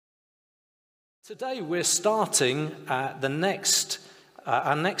Today we're starting our next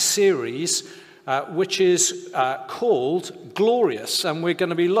series, which is called Glorious, and we're going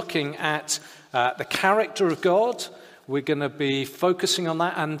to be looking at the character of God. We're going to be focusing on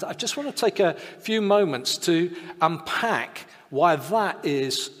that, and I just want to take a few moments to unpack why that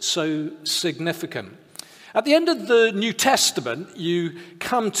is so significant. At the end of the New Testament, you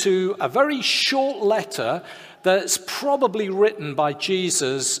come to a very short letter that's probably written by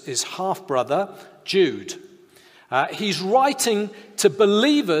Jesus' half-brother, Jude. He's writing to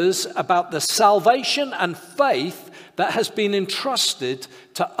believers about the salvation and faith that has been entrusted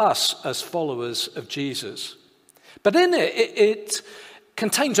to us as followers of Jesus. But in it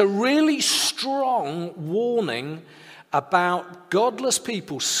contains a really strong warning about godless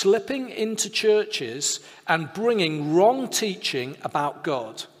people slipping into churches and bringing wrong teaching about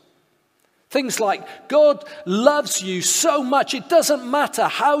God. Things like, God loves you so much, it doesn't matter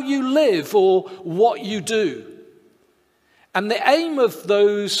how you live or what you do. And the aim of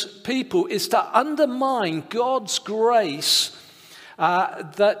those people is to undermine God's grace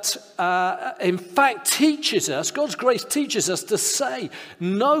that in fact teaches us, God's grace teaches us to say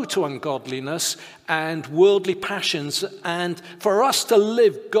no to ungodliness and worldly passions, and for us to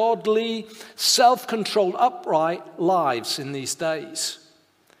live godly, self-controlled, upright lives in these days.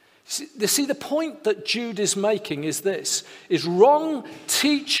 You see, the point that Jude is making is this, is wrong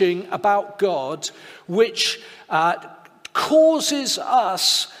teaching about God, which causes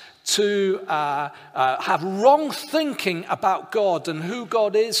us to have wrong thinking about God and who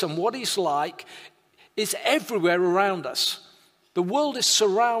God is and what he's like, is everywhere around us. The world is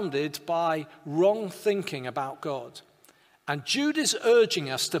surrounded by wrong thinking about God. And Jude is urging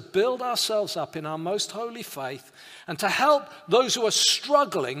us to build ourselves up in our most holy faith and to help those who are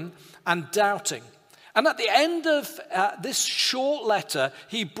struggling and doubting. And at the end of this short letter,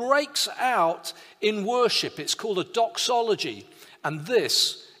 he breaks out in worship. It's called a doxology. And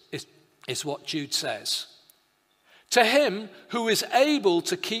this is what Jude says. To him who is able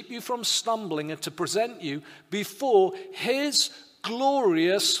to keep you from stumbling and to present you before his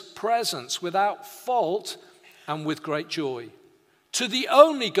glorious presence without fault and with great joy. To the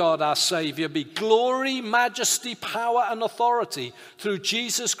only God, our Savior, be glory, majesty, power, and authority through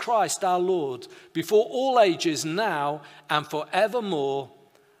Jesus Christ our Lord, before all ages, now and forevermore.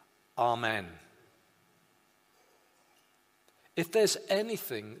 Amen. If there's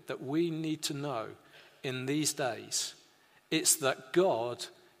anything that we need to know in these days, it's that God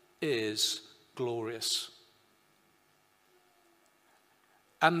is glorious.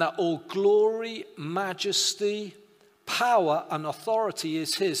 And that all glory, majesty, power and authority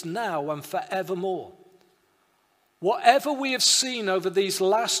is his now and forevermore. Whatever we have seen over these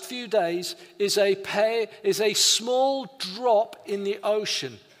last few days is a small drop in the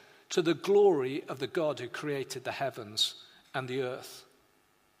ocean to the glory of the God who created the heavens and the earth.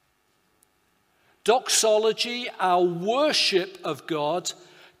 Doxology, our worship of God,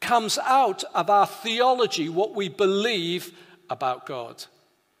 comes out of our theology, what we believe about God.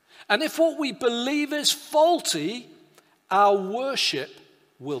 And if what we believe is faulty, our worship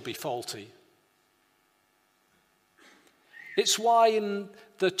will be faulty. It's why in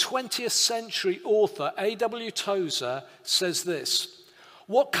the 20th century author A.W. Tozer says this: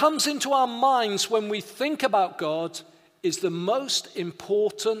 what comes into our minds when we think about God is the most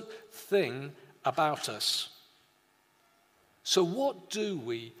important thing about us. So what do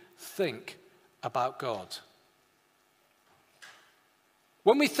we think about God?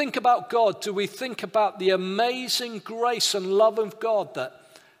 When we think about God, do we think about the amazing grace and love of God that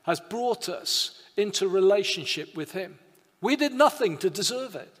has brought us into relationship with him? We did nothing to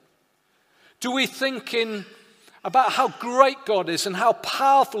deserve it. Do we think about how great God is and how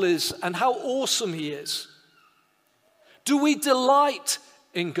powerful he is and how awesome he is? Do we delight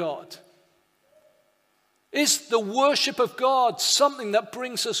in God? Is the worship of God something that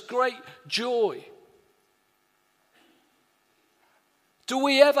brings us great joy? Do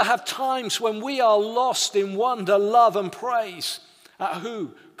we ever have times when we are lost in wonder, love, and praise at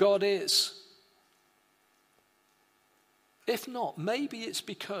who God is? If not, maybe it's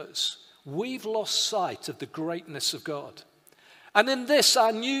because we've lost sight of the greatness of God. And in this,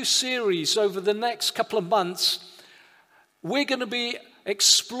 our new series over the next couple of months, we're going to be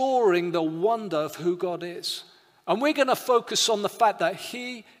exploring the wonder of who God is. And we're going to focus on the fact that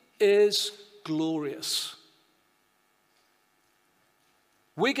he is glorious.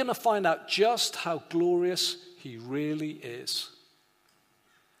 We're going to find out just how glorious he really is.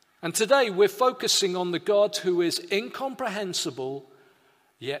 And today we're focusing on the God who is incomprehensible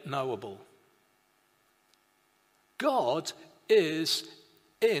yet knowable. God is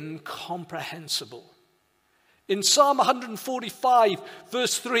incomprehensible. In Psalm 145,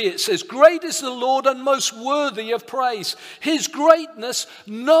 verse 3, it says, "Great is the Lord and most worthy of praise. His greatness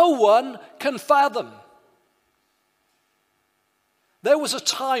no one can fathom." There was a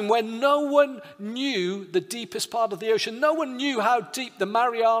time when no one knew the deepest part of the ocean. No one knew how deep the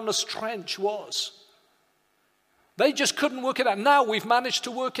Marianas Trench was. They just couldn't work it out. Now we've managed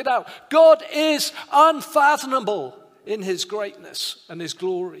to work it out. God is unfathomable in his greatness and his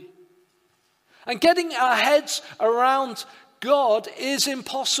glory. And getting our heads around God is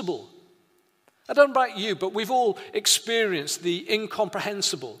impossible. I don't know about you, but we've all experienced the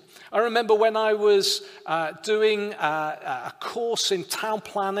incomprehensible. I remember when I was doing a course in town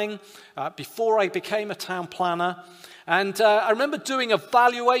planning before I became a town planner. And I remember doing a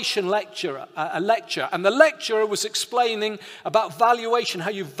valuation lecture, and the lecturer was explaining about valuation,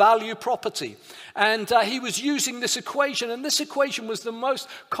 how you value property. And he was using this equation, and this equation was the most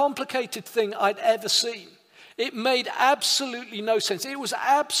complicated thing I'd ever seen. It made absolutely no sense. It was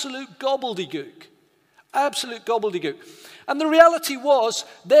absolute gobbledygook. Absolute gobbledygook. And the reality was,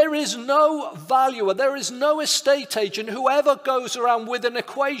 there is no valuer, there is no estate agent who ever goes around with an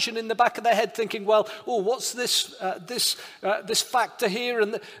equation in the back of their head thinking, well, oh, what's this factor here?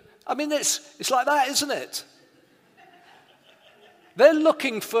 And I mean, it's like that, isn't it? They're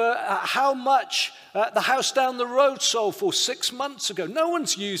looking for how much the house down the road sold for 6 months ago. No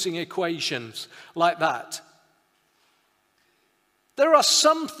one's using equations like that. There are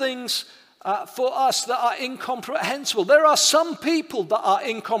some things for us that are incomprehensible. There are some people that are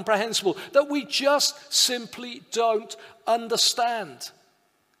incomprehensible, that we just simply don't understand.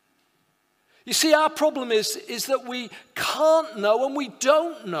 You see, our problem is that we can't know and we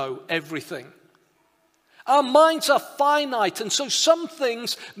don't know everything. Our minds are finite, and so some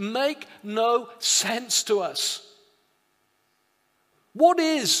things make no sense to us. What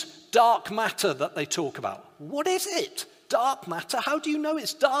is dark matter that they talk about? What is it? Dark matter? How do you know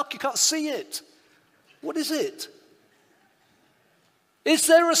it's dark? You can't see it. What is it? Is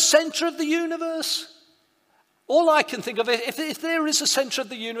there a center of the universe? All I can think of is, if there is a center of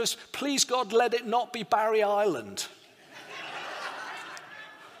the universe, please God, let it not be Barry Island.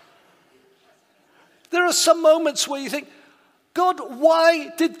 There are some moments where you think, God,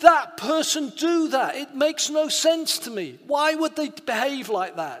 why did that person do that? It makes no sense to me. Why would they behave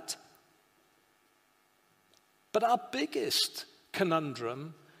like that? But our biggest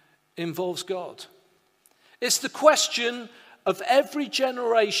conundrum involves God. It's the question of every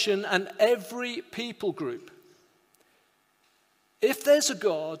generation and every people group. If there's a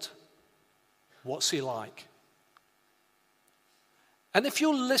God, what's he like? And if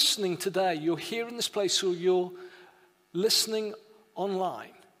you're listening today, you're here in this place or you're listening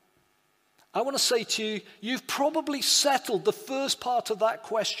online, I want to say to you, you've probably settled the first part of that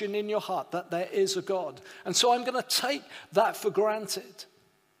question in your heart, that there is a God. And so I'm going to take that for granted.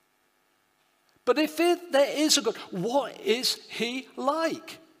 But if there is a God, what is he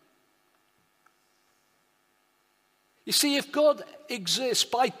like? You see, if God exists,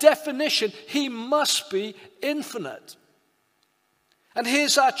 by definition, he must be infinite. And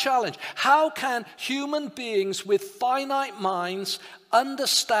here's our challenge. How can human beings with finite minds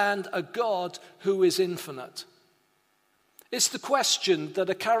understand a God who is infinite? It's the question that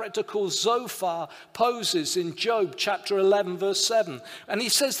a character called Zophar poses in Job chapter 11, verse 7. And he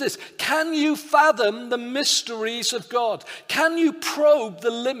says this: can you fathom the mysteries of God? Can you probe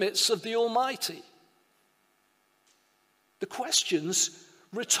the limits of the Almighty? The question's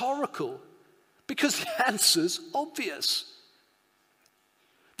rhetorical because the answer's obvious.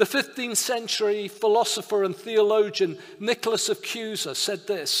 The 15th century philosopher and theologian Nicholas of Cusa said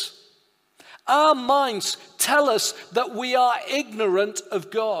this: our minds tell us that we are ignorant of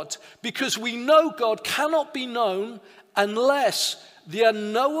God because we know God cannot be known unless the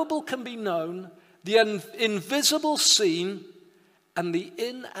unknowable can be known, the invisible seen, and the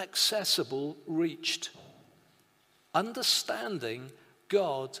inaccessible reached. Understanding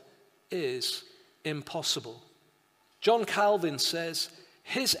God is impossible. John Calvin says,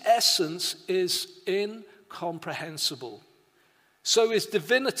 his essence is incomprehensible. So his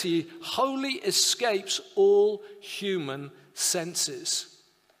divinity wholly escapes all human senses.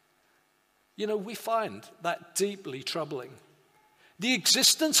 You know, we find that deeply troubling. The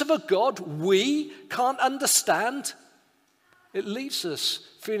existence of a God we can't understand, it leaves us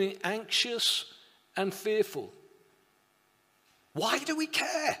feeling anxious and fearful. Why do we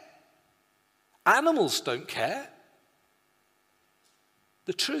care? Animals don't care.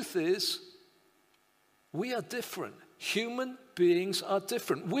 The truth is, we are different. Human beings are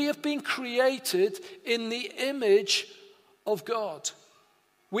different. We have been created in the image of God.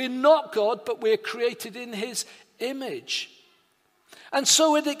 We're not God, but we're created in his image. And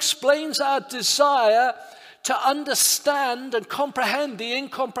so it explains our desire to understand and comprehend the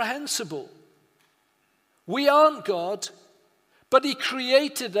incomprehensible. We aren't God, but he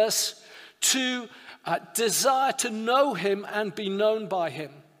created us to desire to know him and be known by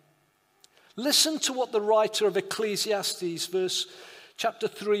him. Listen to what the writer of Ecclesiastes chapter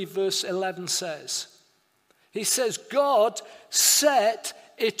 3 verse 11 says. He says, God set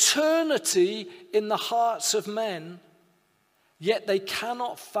eternity in the hearts of men, yet they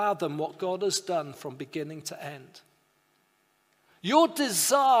cannot fathom what God has done from beginning to end. Your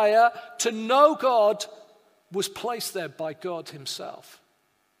desire to know God was placed there by God himself.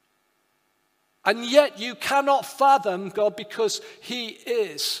 And yet you cannot fathom God because he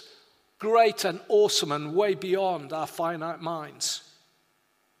is great and awesome and way beyond our finite minds.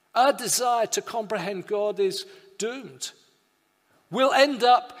 Our desire to comprehend God is doomed. We'll end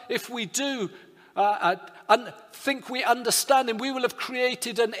up, if we do think we understand him, we will have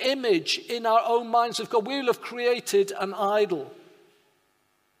created an image in our own minds of God. We will have created an idol.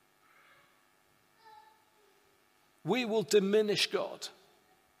 We will diminish God.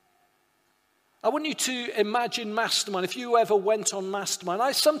 I want you to imagine Mastermind. If you ever went on Mastermind,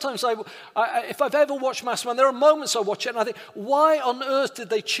 if I've ever watched Mastermind, there are moments I watch it and I think, why on earth did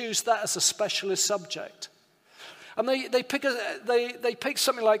they choose that as a specialist subject? And they pick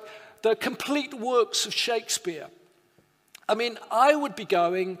something like the complete works of Shakespeare. I mean, I would be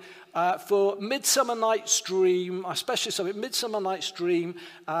going for Midsummer Night's Dream, especially something, Midsummer Night's Dream,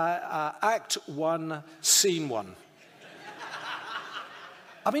 Act 1, Scene 1.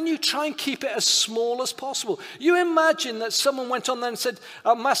 I mean, you try and keep it as small as possible. You imagine that someone went on there and said,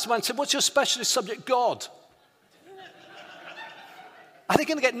 Mastermind said, what's your specialist subject? God. Are they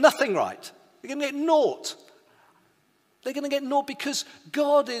going to get nothing right? They're going to get naught. They're going to get naught because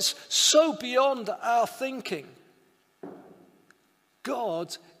God is so beyond our thinking.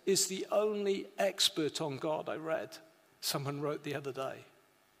 God is the only expert on God, I read. Someone wrote the other day.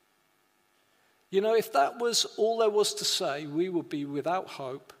 You know, if that was all there was to say, we would be without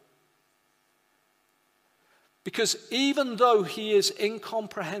hope. Because even though he is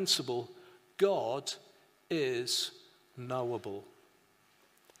incomprehensible, God is knowable.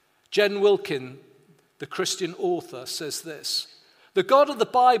 Jen Wilkin, the Christian author, says this: the God of the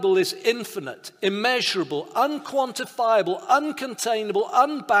Bible is infinite, immeasurable, unquantifiable, uncontainable,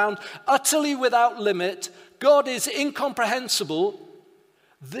 unbound, utterly without limit. God is incomprehensible.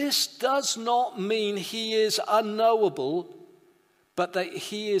 This does not mean he is unknowable, but that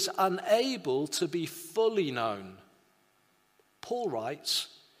he is unable to be fully known. Paul writes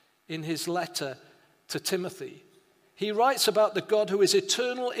in his letter to Timothy, he writes about the God who is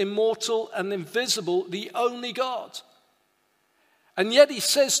eternal, immortal, and invisible, the only God. And yet he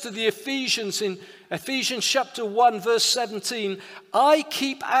says to the Ephesians in Ephesians chapter 1 verse 17, I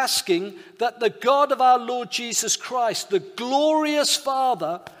keep asking that the God of our Lord Jesus Christ, the glorious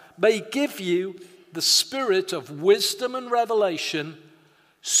Father, may give you the spirit of wisdom and revelation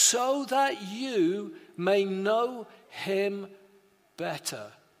so that you may know him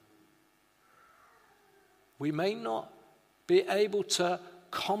better. We may not be able to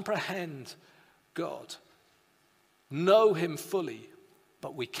comprehend God, know him fully,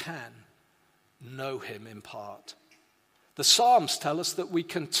 but we can know him in part. The Psalms tell us that we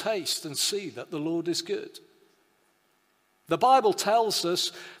can taste and see that the Lord is good. The Bible tells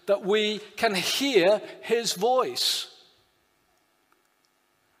us that we can hear his voice.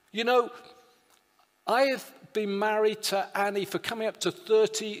 You know, I have been married to Annie for coming up to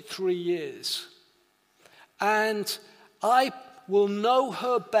 33 years. And I will know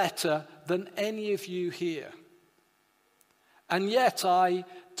her better than any of you here. And yet I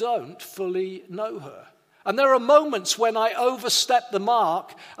don't fully know her. And there are moments when I overstep the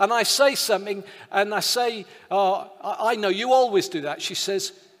mark and I say something and I say, oh, I know you always do that. She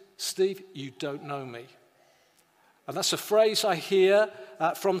says, Steve, you don't know me. And that's a phrase I hear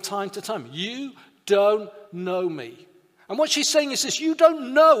from time to time. You don't know me. And what she's saying is this: you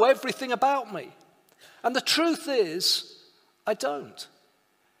don't know everything about me. And the truth is, I don't.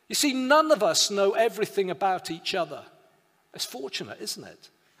 You see, none of us know everything about each other. It's fortunate, isn't it?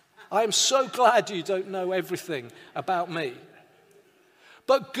 I am so glad you don't know everything about me.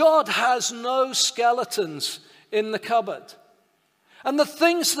 But God has no skeletons in the cupboard. And the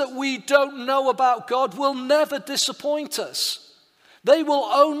things that we don't know about God will never disappoint us. They will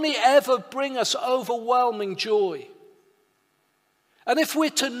only ever bring us overwhelming joy. And if we're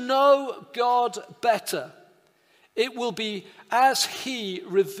to know God better, It will be as he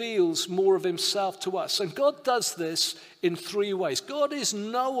reveals more of himself to us. And God does this in three ways. God is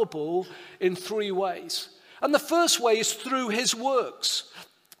knowable in three ways. And the first way is through his works.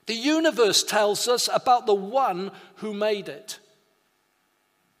 The universe tells us about the one who made it.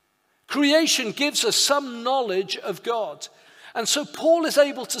 Creation gives us some knowledge of God. And so Paul is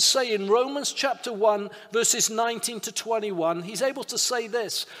able to say in Romans chapter 1, verses 19 to 21, he's able to say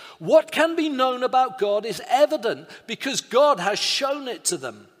this: what can be known about God is evident because God has shown it to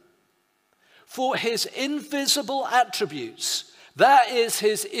them. For his invisible attributes, that is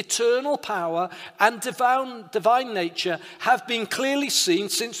his eternal power and divine nature, have been clearly seen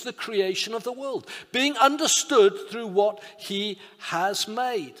since the creation of the world, being understood through what he has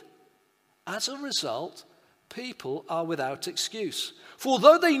made. As a result, people are without excuse. For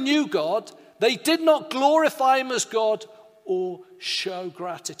though they knew God, they did not glorify him as God or show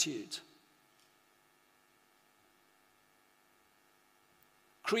gratitude.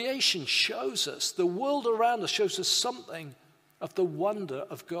 Creation shows us, the world around us shows us something of the wonder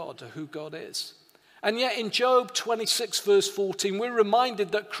of God, of who God is. And yet in Job 26 verse 14, we're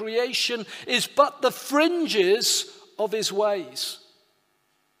reminded that creation is but the fringes of his ways.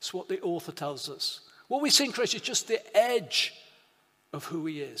 That's what the author tells us. What we see in creation is just the edge of who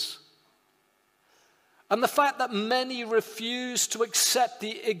he is. And the fact that many refuse to accept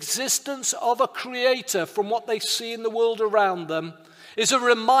the existence of a creator from what they see in the world around them is a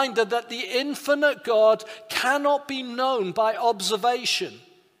reminder that the infinite God cannot be known by observation.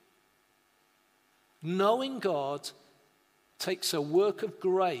 Knowing God takes a work of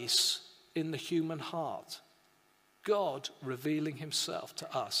grace in the human heart. God revealing himself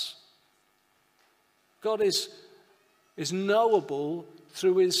to us. God is knowable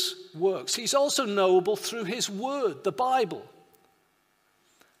through his works. He's also knowable through his word, the Bible.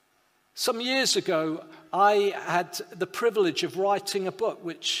 Some years ago, I had the privilege of writing a book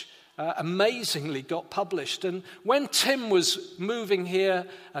which amazingly got published. And when Tim was moving here,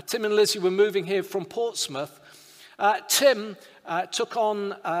 Tim and Lizzie were moving here from Portsmouth, Tim took on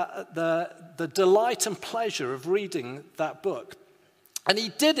the delight and pleasure of reading that book. And he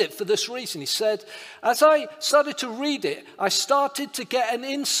did it for this reason. He said, as I started to read it, I started to get an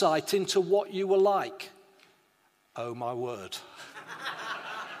insight into what you were like. Oh, my word.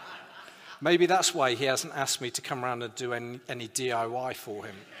 Maybe that's why he hasn't asked me to come around and do any DIY for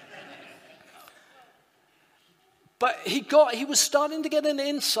him. But he was starting to get an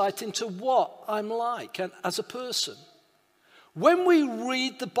insight into what I'm like as a person. When we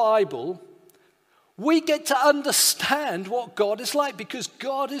read the Bible, we get to understand what God is like because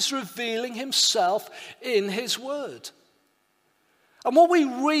God is revealing himself in his word. And what we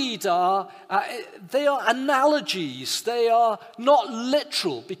read they are analogies. They are not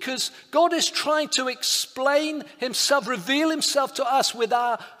literal because God is trying to explain himself, reveal himself to us with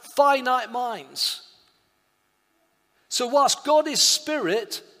our finite minds. So whilst God is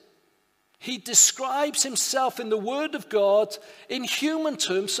spirit, he describes himself in the Word of God in human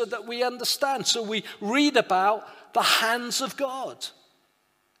terms so that we understand. So we read about the hands of God.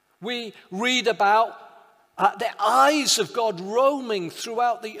 We read about the eyes of God roaming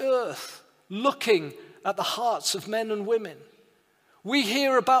throughout the earth, looking at the hearts of men and women. We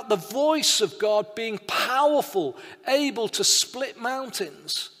hear about the voice of God being powerful, able to split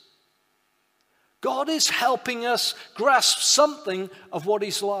mountains. God is helping us grasp something of what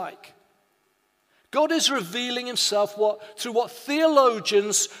he's like. God is revealing himself through what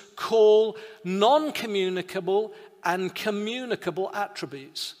theologians call non-communicable and communicable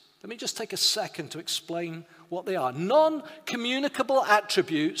attributes. Let me just take a second to explain what they are. Non-communicable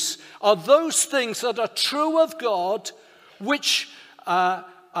attributes are those things that are true of God which are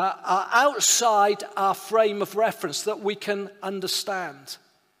outside our frame of reference that we can understand.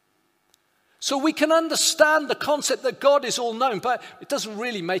 So we can understand the concept that God is all-knowing, but it doesn't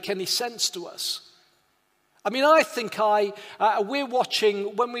really make any sense to us. I mean, I think when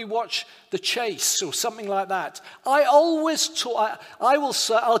we watch The Chase or something like that, I'll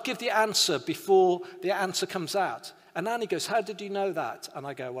give the answer before the answer comes out. And Annie goes, how did you know that? And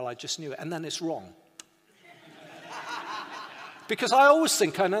I go, well, I just knew it. And then it's wrong. Because I always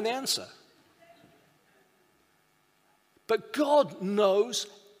think I know the answer. But God knows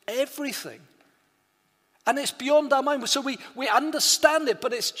everything. And it's beyond our mind. So we understand it,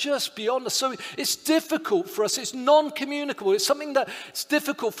 but it's just beyond us. So it's difficult for us. It's non-communicable. It's something that it's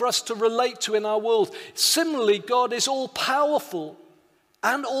difficult for us to relate to in our world. Similarly, God is all-powerful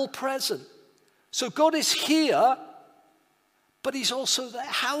and all-present. So God is here, but he's also there.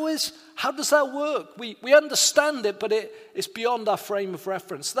 How does that work? We understand it, but it's beyond our frame of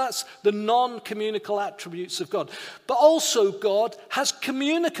reference. That's the non-communicable attributes of God. But also God has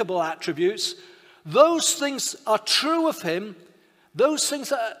communicable attributes. Those things are true of him. Those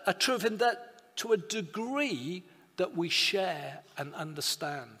things are true of him that to a degree that we share and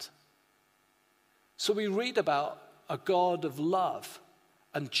understand. So we read about a God of love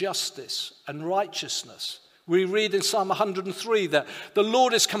and justice and righteousness. We read in Psalm 103 that the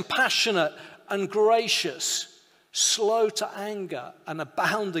Lord is compassionate and gracious, slow to anger and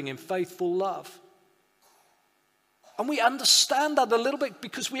abounding in faithful love. And we understand that a little bit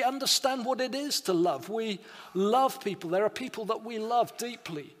because we understand what it is to love. We love people. There are people that we love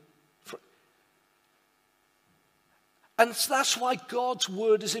deeply. And that's why God's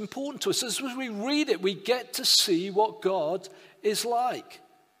word is important to us. As we read it, we get to see what God is like.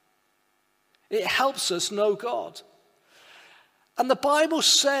 It helps us know God. And the Bible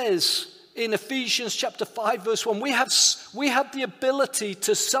says in Ephesians chapter 5 verse 1, we have the ability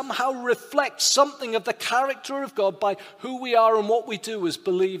to somehow reflect something of the character of God by who we are and what we do as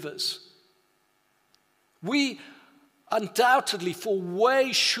believers. We undoubtedly fall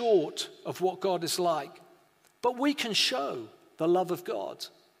way short of what God is like, but we can show the love of God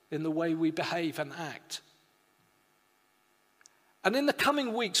in the way we behave and act. And in the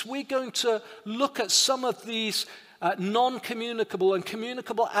coming weeks, we're going to look at some of these non-communicable and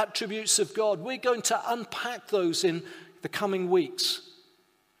communicable attributes of God. We're going to unpack those in the coming weeks.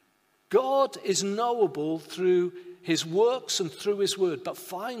 God is knowable through his works and through his word, but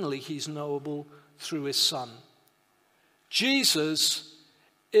finally he's knowable through his Son. Jesus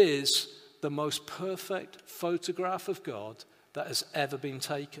is the most perfect photograph of God that has ever been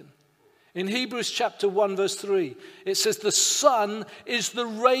taken. In Hebrews chapter 1 verse 3, it says the Son is the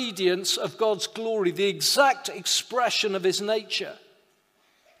radiance of God's glory, the exact expression of his nature.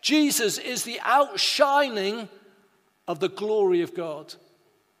 Jesus is the outshining of the glory of God.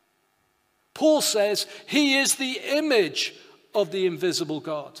 Paul says he is the image of the invisible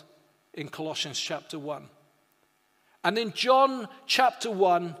God in Colossians chapter 1. And in John chapter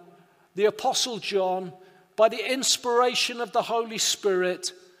 1, the Apostle John, by the inspiration of the Holy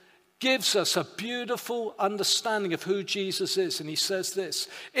Spirit, gives us a beautiful understanding of who Jesus is. And he says this: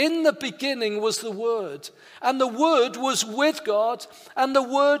 in the beginning was the Word, and the Word was with God, and the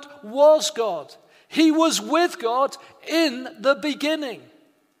Word was God. He was with God in the beginning.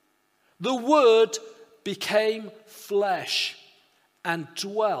 The Word became flesh and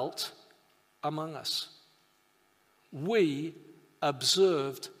dwelt among us. We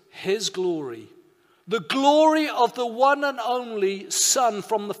observed his glory, the glory of the one and only Son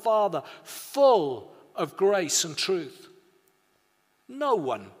from the Father, full of grace and truth. No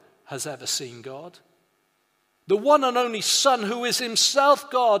one has ever seen God. The one and only Son, who is himself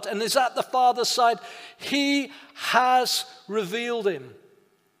God and is at the Father's side, he has revealed him.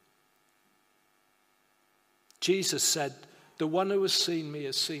 Jesus said, "The one who has seen me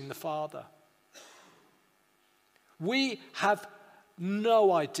has seen the Father." We have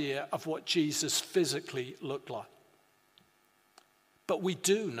no idea of what Jesus physically looked like. But we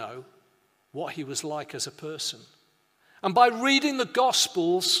do know what he was like as a person. And by reading the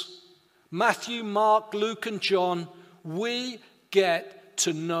Gospels, Matthew, Mark, Luke, and John, we get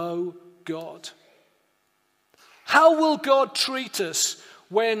to know God. How will God treat us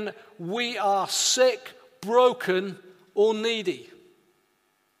when we are sick, broken, or needy?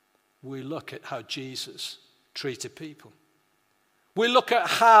 We look at how Jesus treated people. We look at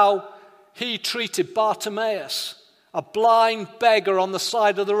how he treated Bartimaeus, a blind beggar on the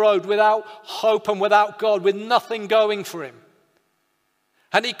side of the road without hope and without God, with nothing going for him.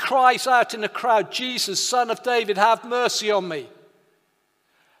 And he cries out in the crowd, "Jesus, Son of David, have mercy on me."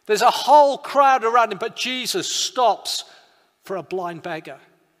 There's a whole crowd around him, but Jesus stops for a blind beggar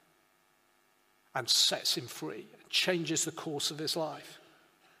and sets him free, and changes the course of his life.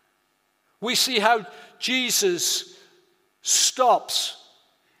 We see how Jesus stops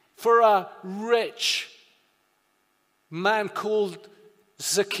for a rich man called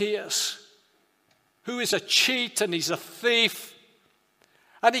Zacchaeus, who is a cheat and he's a thief.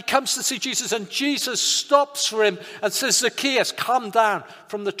 And he comes to see Jesus, and Jesus stops for him and says, "Zacchaeus, come down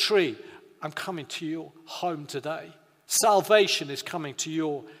from the tree. I'm coming to your home today. Salvation is coming to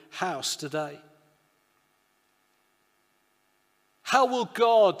your house today." How will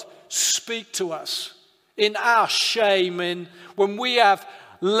God speak to us in our shame, when we have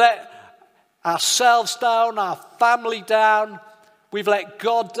let ourselves down, our family down, we've let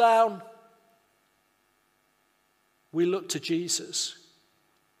God down? We look to Jesus.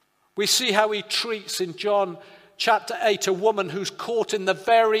 We see how he treats in John chapter 8, a woman who's caught in the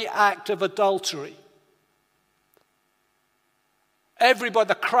very act of adultery. Everybody,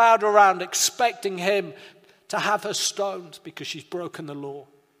 the crowd around, expecting him to have her stoned because she's broken the law.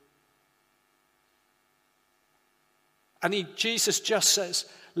 And Jesus just says,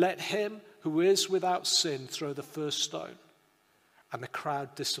 let him who is without sin throw the first stone. And the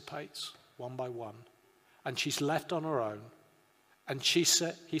crowd dissipates one by one. And she's left on her own. And he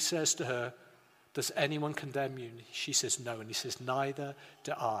says to her, does anyone condemn you? She says, no. And he says, neither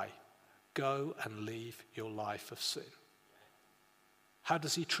do I. Go and leave your life of sin. How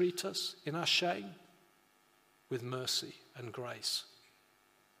does he treat us in our shame? With mercy and grace.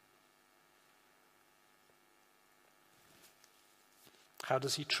 How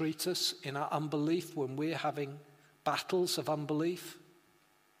does he treat us in our unbelief when we're having battles of unbelief?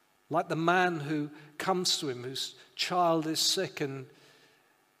 Like the man who comes to him whose child is sick, and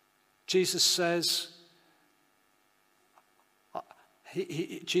Jesus says,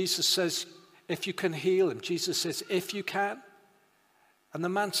 Jesus says, if you can heal him. Jesus says, if you can. And the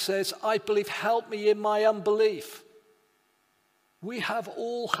man says, I believe, help me in my unbelief. We have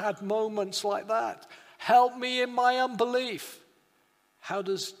all had moments like that. Help me in my unbelief. How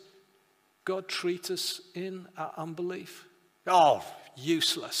does God treat us in our unbelief? Oh,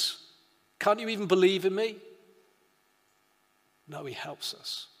 useless. Can't you even believe in me? No, he helps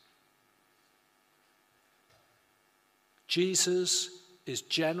us. Jesus is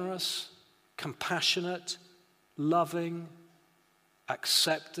generous, compassionate, loving,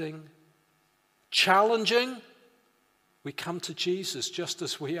 accepting, challenging. We come to Jesus just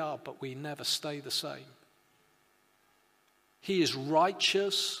as we are, but we never stay the same. He is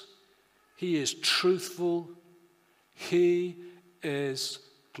righteous. He is truthful. He is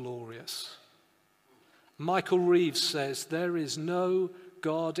glorious. Michael Reeves says, there is no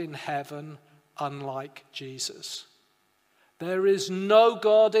God in heaven unlike Jesus. There is no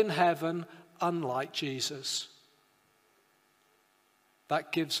God in heaven unlike Jesus.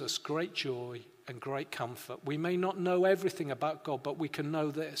 That gives us great joy and great comfort. We may not know everything about God, but we can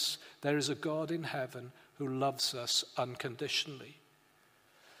know this. There is a God in heaven who loves us unconditionally.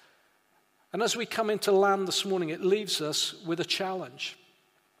 And as we come into land this morning, it leaves us with a challenge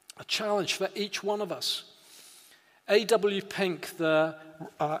for each one of us. A.W. Pink, the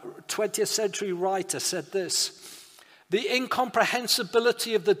 20th century writer, said this: the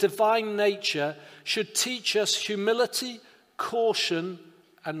incomprehensibility of the divine nature should teach us humility, caution,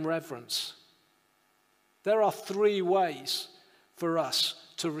 and reverence. There are three ways for us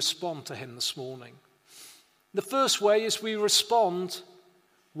to respond to him this morning. The first way is we respond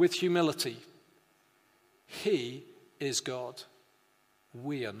with humility. He is God.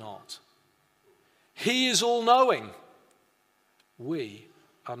 We are not. He is all-knowing. We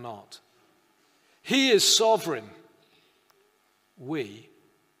are not. He is sovereign. We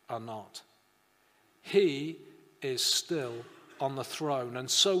are not. He is still on the throne. And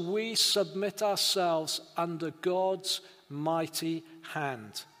so we submit ourselves under God's mighty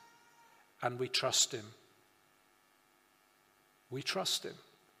hand, and we trust him. We trust him.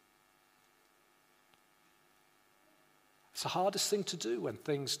 It's the hardest thing to do when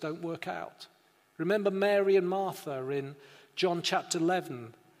things don't work out. Remember Mary and Martha in John chapter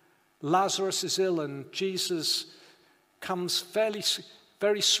 11. Lazarus is ill and Jesus comes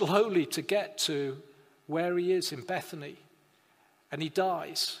very slowly to get to where he is in Bethany. And he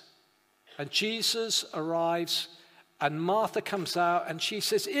dies. And Jesus arrives and Martha comes out and she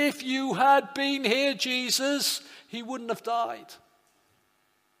says, if you had been here, Jesus, he wouldn't have died.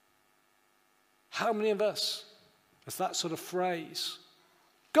 How many of us has that sort of phrase?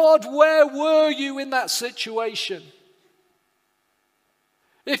 God, where were you in that situation?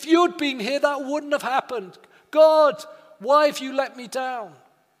 If you'd been here, that wouldn't have happened. God, why have you let me down?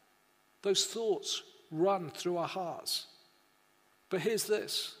 Those thoughts run through our hearts. But here's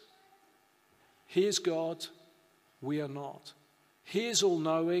this. He is God. We are not. He is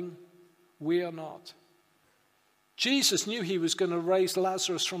all-knowing. We are not. Jesus knew he was going to raise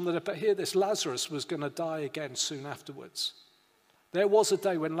Lazarus from the dead. But hear this, Lazarus was going to die again soon afterwards. There was a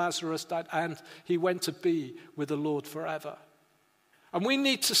day when Lazarus died and he went to be with the Lord forever. And we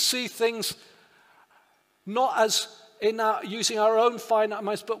need to see things not as using our own finite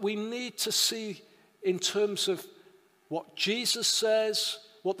minds, but we need to see in terms of what Jesus says,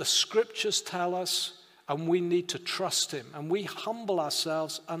 what the scriptures tell us, and we need to trust him. And we humble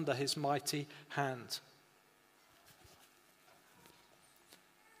ourselves under his mighty hand.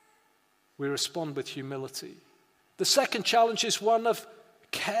 We respond with humility. The second challenge is one of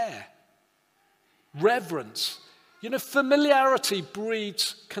care, reverence. You know, familiarity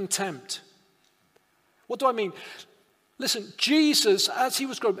breeds contempt. What do I mean? Listen, Jesus, as he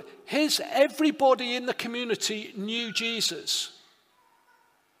was growing, everybody in the community knew Jesus.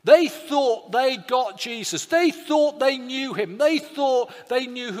 They thought they got Jesus. They thought they knew him. They thought they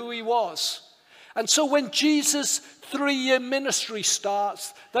knew who he was. And so when Jesus' 3-year ministry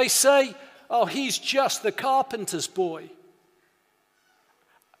starts, they say, oh, he's just the carpenter's boy.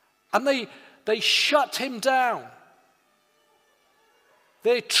 And they shut him down.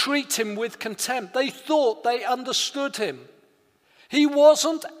 They treat him with contempt. They thought they understood him. He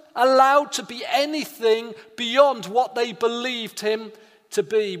wasn't allowed to be anything beyond what they believed him to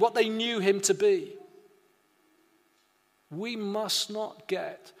be, what they knew him to be. We must not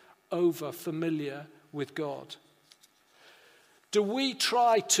get over familiar with God. Do we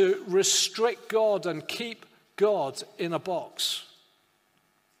try to restrict God and keep God in a box?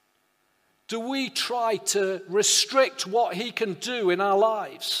 Do we try to restrict what he can do in our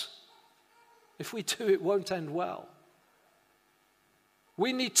lives? If we do, it won't end well.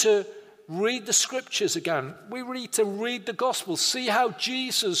 We need to read the scriptures again. We need to read the gospel, see how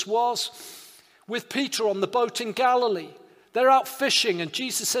Jesus was with Peter on the boat in Galilee. They're out fishing and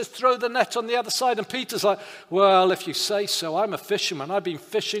Jesus says, throw the net on the other side. And Peter's like, well, if you say so, I'm a fisherman. I've been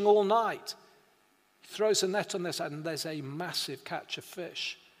fishing all night. He throws a net on this side and there's a massive catch of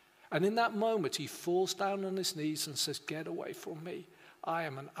fish. And in that moment, he falls down on his knees and says, get away from me. I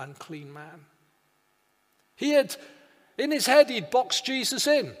am an unclean man. In his head, he'd boxed Jesus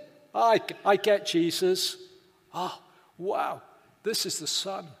in. I get Jesus. Oh, wow, this is the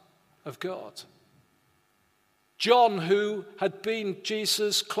Son of God. John, who had been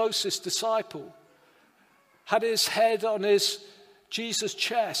Jesus' closest disciple, had his head on Jesus'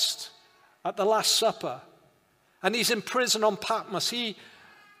 chest at the Last Supper. And he's in prison on Patmos. He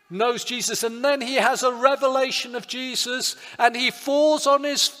knows Jesus, and then he has a revelation of Jesus, and he falls on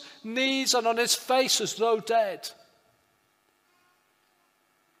his knees and on his face as though dead.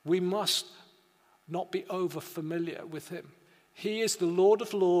 We must not be over familiar with him. He is the Lord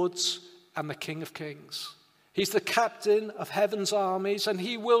of Lords and the King of Kings. He's the captain of heaven's armies, and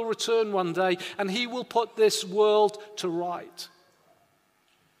he will return one day, and he will put this world to right.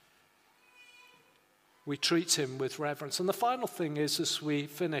 We treat him with reverence. And the final thing is, as we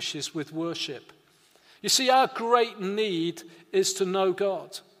finish, is with worship. You see, our great need is to know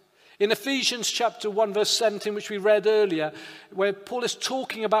God. In Ephesians chapter 1, verse 17, which we read earlier, where Paul is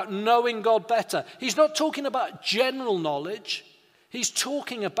talking about knowing God better, he's not talking about general knowledge. He's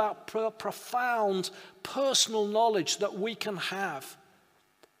talking about profound personal knowledge that we can have.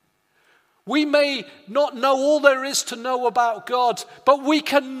 We may not know all there is to know about God, but we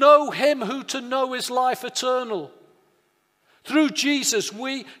can know him who to know is life eternal. Through Jesus,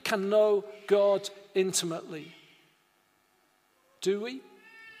 we can know God intimately. Do we?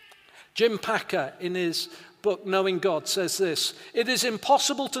 Jim Packer, in his book, Knowing God, says this: it is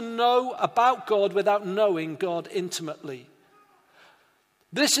impossible to know about God without knowing God intimately.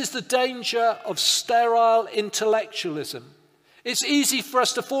 This is the danger of sterile intellectualism. It's easy for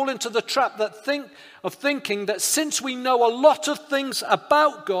us to fall into the trap of thinking that since we know a lot of things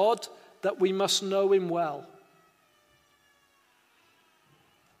about God, that we must know him well.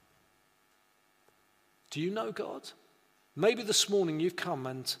 Do you know God? Maybe this morning you've come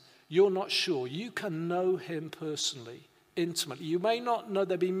and you're not sure. You can know him personally, intimately. You may not know,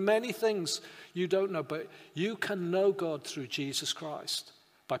 there'll be many things you don't know, but you can know God through Jesus Christ.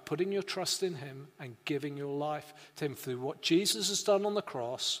 By putting your trust in him and giving your life to him through what Jesus has done on the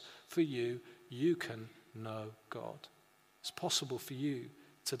cross for you, you can know God. It's possible for you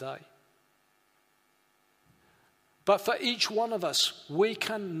today. But for each one of us, we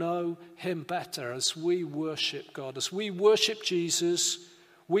can know him better as we worship God. As we worship Jesus,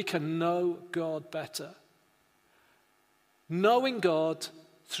 we can know God better. Knowing God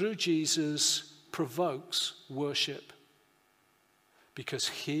through Jesus provokes worship. Because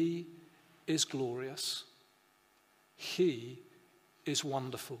he is glorious. He is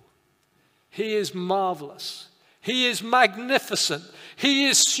wonderful. He is marvelous. He is magnificent. He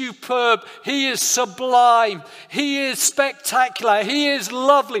is superb. He is sublime. He is spectacular. He is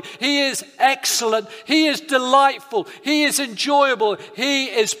lovely. He is excellent. He is delightful. He is enjoyable. He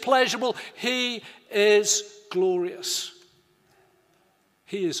is pleasurable. He is glorious.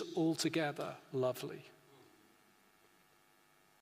 He is altogether lovely.